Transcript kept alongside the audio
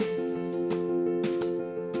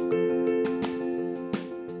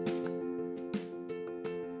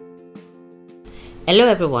Hello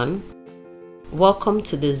everyone, welcome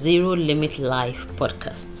to the Zero Limit Life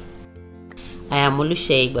podcast. I am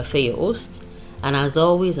Olushe Igbafe, your host, and as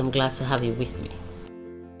always I'm glad to have you with me.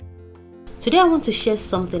 Today I want to share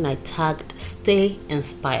something I tagged Stay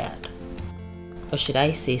Inspired, or should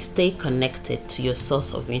I say stay connected to your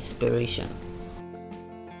source of inspiration.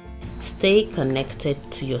 Stay connected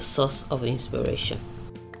to your source of inspiration.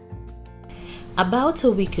 About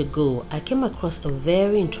a week ago, I came across a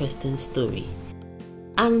very interesting story.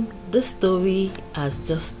 And this story has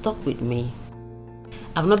just stuck with me.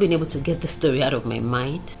 I've not been able to get the story out of my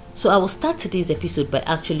mind. So I will start today's episode by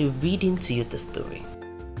actually reading to you the story.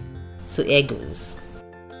 So here goes.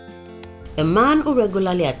 A man who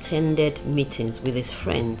regularly attended meetings with his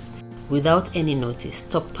friends without any notice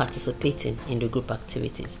stopped participating in the group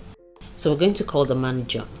activities. So we're going to call the man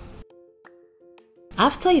John.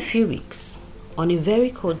 After a few weeks, on a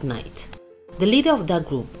very cold night, the leader of that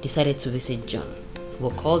group decided to visit John. We'll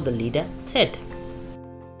call the leader Ted.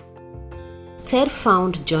 Ted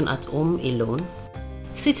found John at home alone,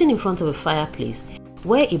 sitting in front of a fireplace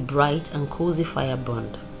where a bright and cozy fire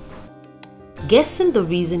burned. Guessing the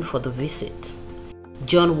reason for the visit,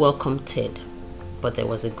 John welcomed Ted, but there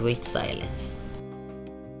was a great silence.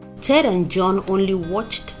 Ted and John only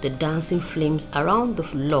watched the dancing flames around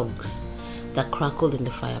the logs that crackled in the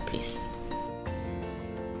fireplace.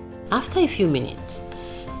 After a few minutes,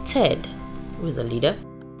 Ted, who is the leader,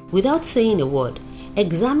 without saying a word,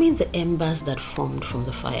 examined the embers that formed from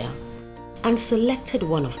the fire and selected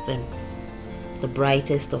one of them, the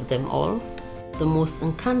brightest of them all, the most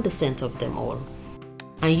incandescent of them all,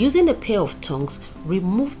 and using a pair of tongs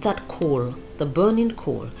removed that coal, the burning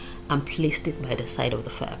coal, and placed it by the side of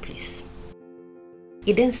the fireplace.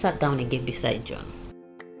 He then sat down again beside John.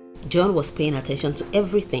 John was paying attention to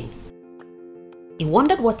everything. He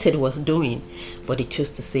wondered what Ted was doing, but he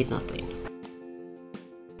chose to say nothing.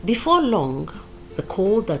 Before long, the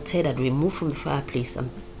coal that Ted had removed from the fireplace and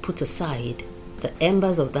put aside, the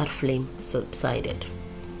embers of that flame subsided.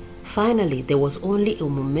 Finally, there was only a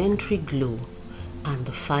momentary glow and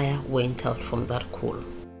the fire went out from that coal.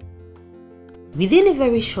 Within a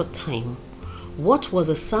very short time, what was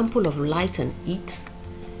a sample of light and heat,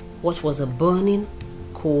 what was a burning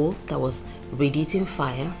coal that was radiating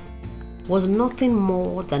fire, was nothing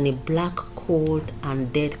more than a black, cold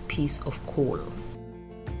and dead piece of coal.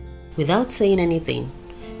 Without saying anything,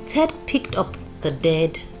 Ted picked up the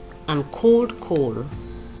dead and cold coal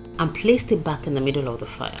and placed it back in the middle of the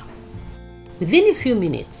fire. Within a few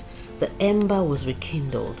minutes, the ember was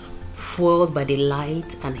rekindled, fueled by the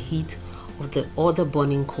light and heat of the other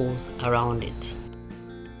burning coals around it.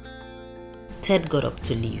 Ted got up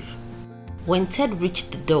to leave. When Ted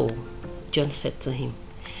reached the door, John said to him,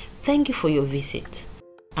 "Thank you for your visit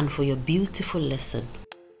and for your beautiful lesson.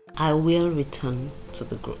 I will return to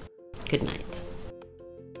the group. Good night."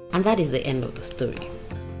 And that is the end of the story.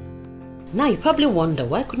 Now you probably wonder,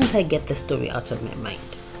 why couldn't I get the story out of my mind?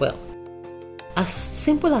 Well, as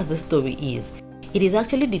simple as the story is, it is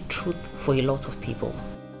actually the truth for a lot of people.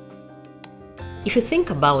 If you think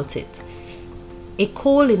about it, a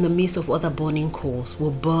coal in the midst of other burning coals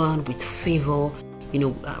will burn with favor,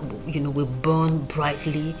 will burn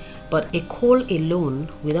brightly, but a coal alone,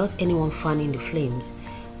 without anyone fanning the flames,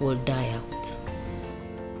 will die out.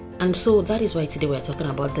 And so that is why today we're talking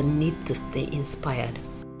about the need to stay inspired.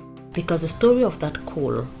 Because the story of that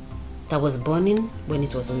coal that was burning when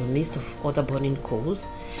it was in the midst of other burning coals,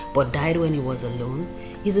 but died when it was alone,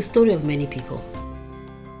 is the story of many people.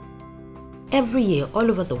 Every year,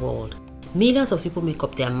 all over the world, millions of people make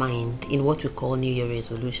up their mind in what we call New Year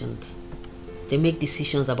resolutions. They make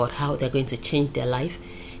decisions about how they're going to change their life,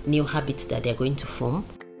 new habits that they're going to form,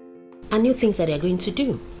 and new things that they're going to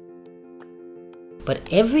do. But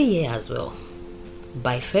every year as well,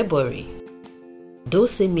 by February,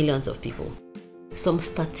 those same millions of people, some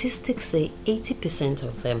statistics say 80%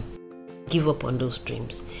 of them give up on those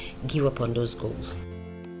dreams, give up on those goals.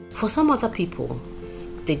 For some other people,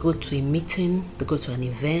 they go to a meeting, they go to an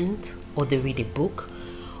event, or they read a book,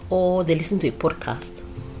 or they listen to a podcast,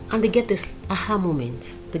 and they get this aha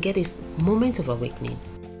moment, they get this moment of awakening.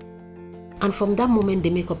 And from that moment, they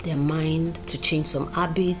make up their mind to change some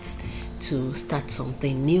habits, to start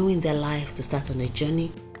something new in their life, to start on a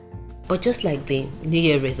journey. But just like the New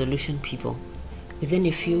Year resolution people, within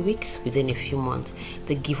a few weeks, within a few months,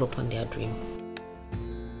 they give up on their dream.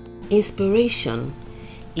 Inspiration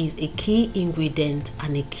is a key ingredient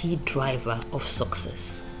and a key driver of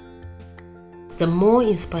success. The more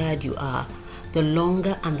inspired you are, the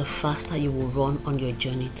longer and the faster you will run on your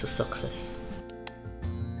journey to success.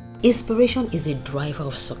 Inspiration is a driver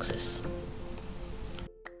of success.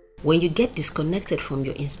 When you get disconnected from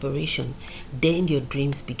your inspiration, then your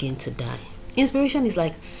dreams begin to die. Inspiration is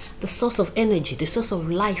like the source of energy, the source of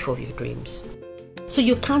life of your dreams. So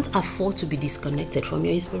you can't afford to be disconnected from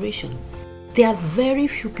your inspiration. There are very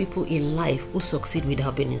few people in life who succeed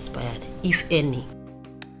without being inspired, if any.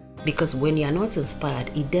 Because when you are not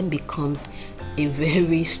inspired, it then becomes a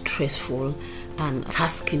very stressful and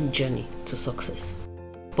tasking journey to success.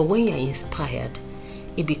 But when you are inspired,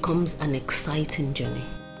 it becomes an exciting journey.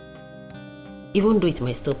 Even though it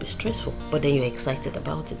might still be stressful, but then you're excited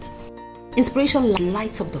about it. Inspiration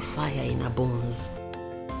lights up the fire in our bones.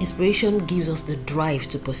 Inspiration gives us the drive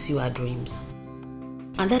to pursue our dreams.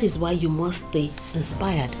 And that is why you must stay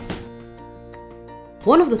inspired.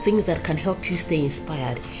 One of the things that can help you stay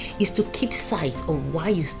inspired is to keep sight of why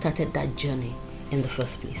you started that journey in the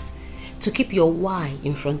first place. To keep your why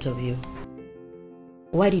in front of you.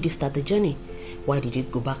 Why did you start the journey? Why did you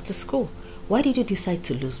go back to school? Why did you decide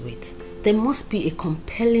to lose weight? There must be a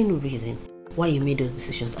compelling reason why you made those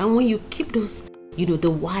decisions. And when you keep those, the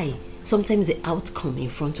why, sometimes the outcome in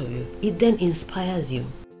front of you, it then inspires you.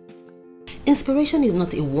 Inspiration is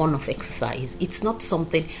not a one-off exercise. It's not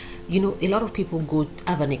something, a lot of people go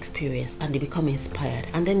have an experience and they become inspired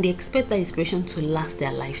and then they expect that inspiration to last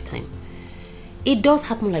their lifetime. It does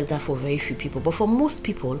happen like that for very few people, but for most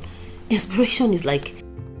people, inspiration is like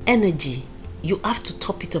energy. You have to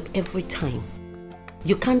top it up every time.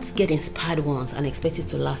 You can't get inspired once and expect it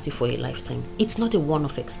to last you for a lifetime. It's not a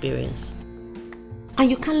one-off experience. And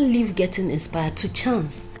you can't live getting inspired to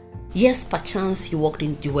chance. Yes, perchance you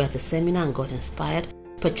were at a seminar and got inspired.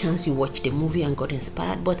 Perchance you watched a movie and got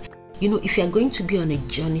inspired. But, if you are going to be on a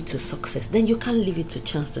journey to success, then you can't leave it to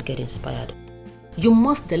chance to get inspired. You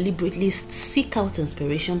must deliberately seek out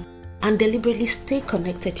inspiration and deliberately stay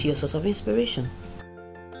connected to your source of inspiration.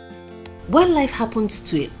 When life happens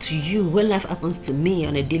to you, when life happens to me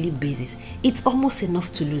on a daily basis, it's almost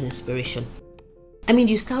enough to lose inspiration.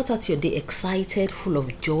 You start out your day excited, full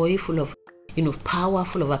of joy, full of power,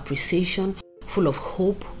 full of appreciation, full of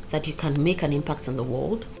hope that you can make an impact on the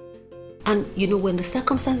world. And when the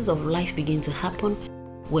circumstances of life begin to happen,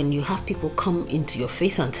 when you have people come into your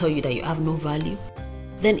face and tell you that you have no value,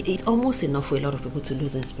 then it's almost enough for a lot of people to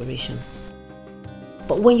lose inspiration.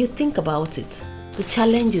 But when you think about it, the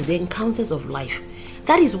challenges, the encounters of life,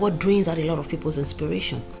 that is what drains out a lot of people's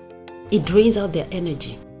inspiration. It drains out their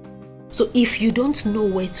energy. So if you don't know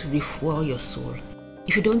where to refuel your soul,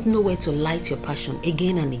 if you don't know where to light your passion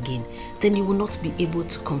again and again, then you will not be able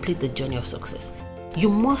to complete the journey of success. You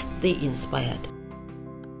must stay inspired.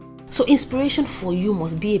 So inspiration for you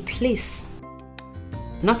must be a place,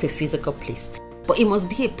 not a physical place, but it must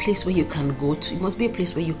be a place where you can go to. It must be a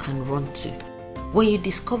place where you can run to. When you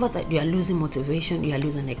discover that you are losing motivation, you are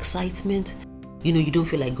losing excitement, you don't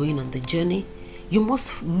feel like going on the journey, you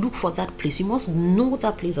must look for that place. You must know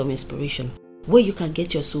that place of inspiration where you can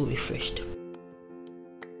get your soul refreshed.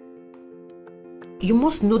 You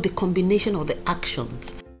must know the combination of the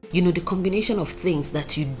actions, the combination of things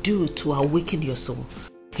that you do to awaken your soul.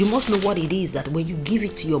 You must know what it is that when you give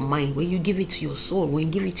it to your mind, when you give it to your soul, when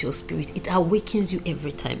you give it to your spirit, it awakens you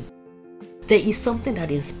every time. There is something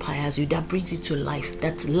that inspires you, that brings you to life,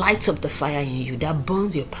 that lights up the fire in you, that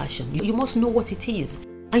burns your passion. You must know what it is,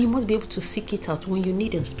 and you must be able to seek it out when you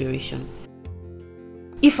need inspiration.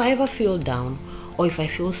 If I ever feel down or if I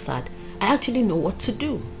feel sad, I actually know what to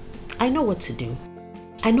do. I know what to do.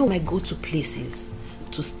 I know my go-to places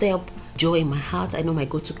to stir up joy in my heart. I know my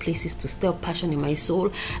go-to places to stir up passion in my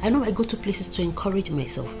soul. I know my go-to places to encourage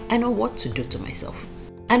myself. I know what to do to myself.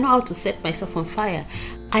 I know how to set myself on fire.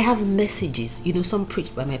 I have messages, some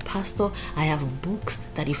preached by my pastor. I have books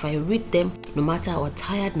that if I read them, no matter how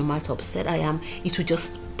tired, no matter how upset I am, it will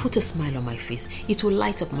just put a smile on my face. It will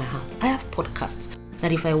light up my heart. I have podcasts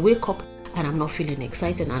that if I wake up and I'm not feeling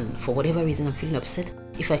excited and for whatever reason I'm feeling upset,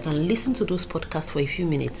 if I can listen to those podcasts for a few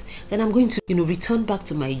minutes, then I'm going to, return back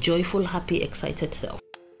to my joyful, happy, excited self.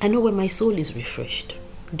 I know where my soul is refreshed.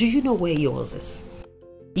 Do you know where yours is?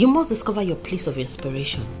 You must discover your place of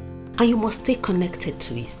inspiration and you must stay connected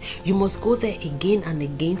to it. You must go there again and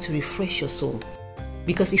again to refresh your soul.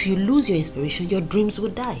 Because if you lose your inspiration, your dreams will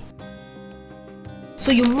die.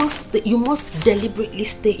 So you must deliberately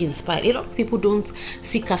stay inspired. A lot of people don't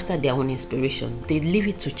seek after their own inspiration. They leave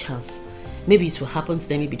it to chance. Maybe it will happen to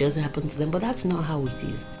them, maybe it doesn't happen to them, but that's not how it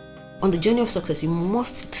is. On the journey of success, you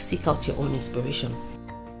must seek out your own inspiration.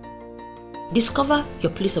 Discover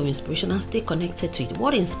your place of inspiration and stay connected to it.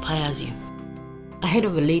 What inspires you? I heard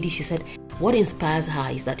of a lady, she said, what inspires her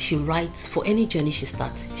is that she writes, for any journey she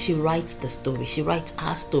starts, she writes the story. She writes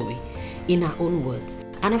her story in her own words.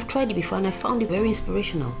 And I've tried it before and I found it very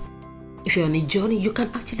inspirational. If you're on a journey, you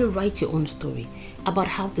can actually write your own story about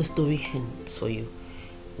how the story ends for you.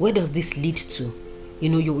 Where does this lead to?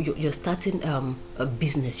 You're starting a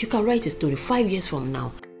business. You can write a story 5 years from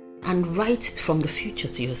now and write from the future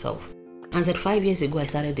to yourself. And I said 5 years ago, I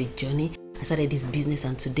started a journey. I started this business,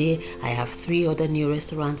 and today I have 3 other new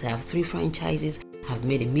restaurants. I have 3 franchises. I've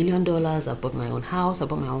made $1 million. I bought my own house. I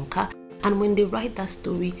bought my own car. And when they write that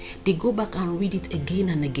story, they go back and read it again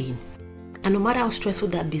and again. And no matter how stressful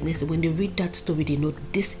that business is, when they read that story, they know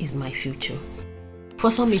this is my future. For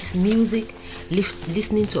some, it's music,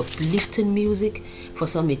 listening to uplifting music. For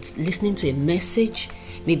some, it's listening to a message,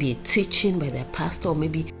 maybe a teaching by their pastor, or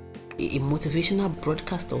maybe a motivational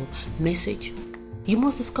broadcast or message. You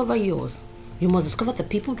must discover yours. You must discover the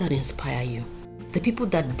people that inspire you, the people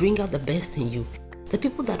that bring out the best in you, the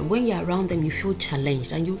people that when you're around them, you feel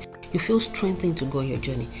challenged and you feel strengthened to go on your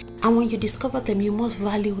journey. And when you discover them, you must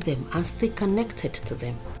value them and stay connected to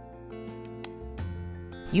them.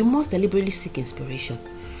 You must deliberately seek inspiration.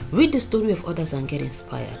 Read the story of others and get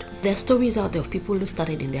inspired. There are stories out there of people who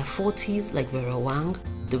started in their 40s, like Vera Wang,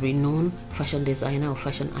 the renowned fashion designer or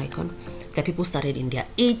fashion icon. There are people started in their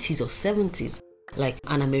 80s or 70s, like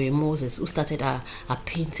Anna Mary Moses, who started a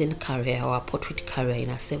painting career or a portrait career in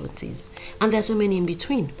her 70s. And there are so many in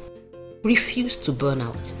between. Refuse to burn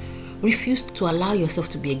out. Refuse to allow yourself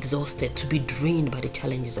to be exhausted, to be drained by the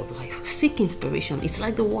challenges of life. Seek inspiration. It's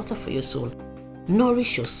like the water for your soul.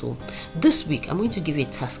 Nourish your soul. This week, I'm going to give you a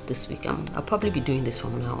task this week. I'll probably be doing this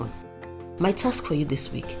from now on. My task for you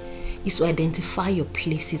this week is to identify your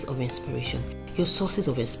places of inspiration, your sources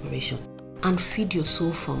of inspiration, and feed your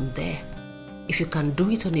soul from there. If you can do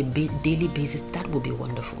it on a daily basis, that will be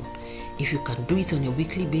wonderful. If you can do it on a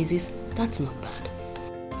weekly basis, that's not bad.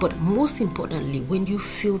 But most importantly, when you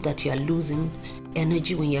feel that you are losing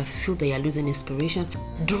energy, when you feel that you are losing inspiration,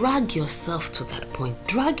 drag yourself to that point,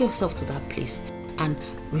 drag yourself to that place and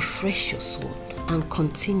refresh your soul and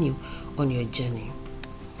continue on your journey.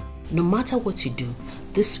 No matter what you do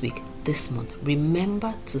this week, this month,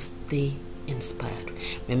 remember to stay inspired.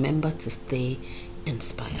 Remember to stay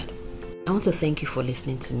inspired. I want to thank you for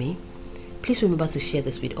listening to me. Please remember to share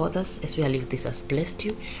this with others, especially if this has blessed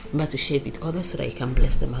you. Remember to share it with others so that you can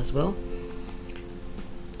bless them as well.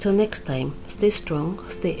 Till next time, stay strong,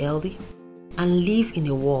 stay healthy, and live in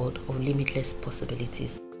a world of limitless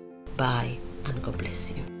possibilities. Bye, and God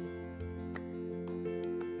bless you.